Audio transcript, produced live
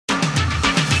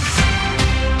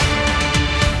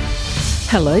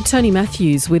Hello, Tony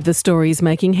Matthews with the stories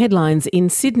making headlines in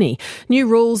Sydney. New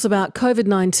rules about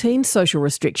COVID-19 social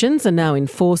restrictions are now in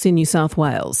force in New South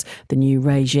Wales. The new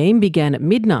regime began at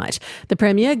midnight. The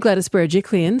Premier, Gladys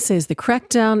Berejiklian, says the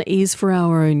crackdown is for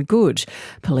our own good.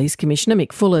 Police Commissioner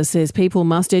Mick Fuller says people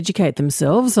must educate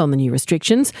themselves on the new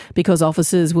restrictions because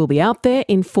officers will be out there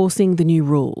enforcing the new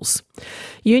rules.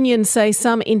 Unions say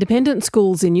some independent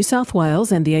schools in New South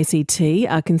Wales and the ACT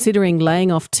are considering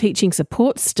laying off teaching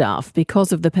support staff because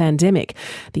of the pandemic.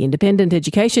 The Independent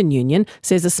Education Union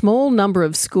says a small number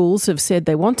of schools have said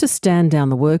they want to stand down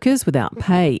the workers without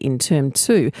pay in Term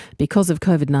 2 because of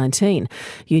COVID-19.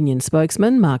 Union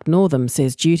spokesman Mark Northam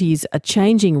says duties are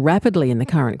changing rapidly in the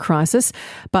current crisis,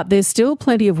 but there's still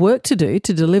plenty of work to do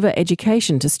to deliver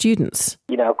education to students.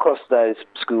 Across those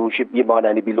schools, you might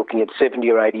only be looking at 70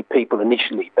 or 80 people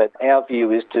initially, but our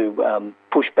view is to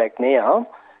push back now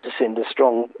to send a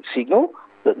strong signal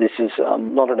that this is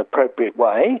not an appropriate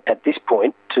way at this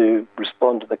point to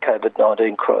respond to the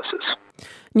COVID-19 crisis.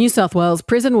 New South Wales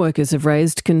prison workers have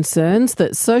raised concerns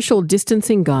that social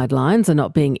distancing guidelines are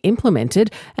not being implemented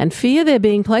and fear they're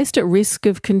being placed at risk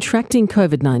of contracting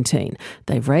COVID-19.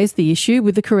 They've raised the issue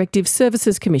with the Corrective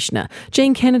Services Commissioner.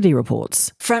 Jean Kennedy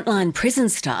reports. Frontline prison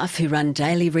staff who run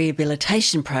daily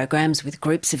rehabilitation programs with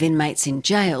groups of inmates in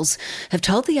jails have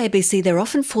told the ABC they're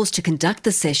often forced to conduct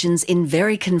the sessions in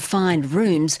very confined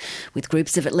rooms with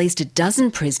groups of at least a dozen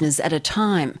prisoners at a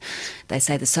time. They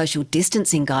say the social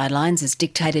distancing guidelines as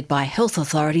dictated by health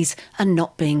authorities are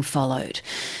not being followed.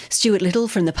 Stuart Little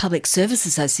from the Public Service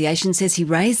Association says he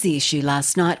raised the issue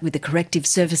last night with the Corrective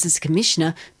Services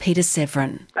Commissioner, Peter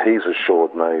Severin. He's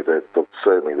assured me that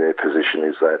certainly their position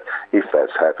is that if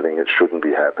that's happening, it shouldn't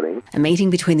be happening. A meeting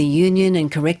between the union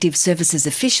and Corrective Services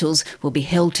officials will be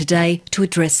held today to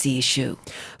address the issue.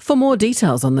 For more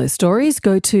details on those stories,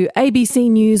 go to ABC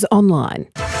News Online.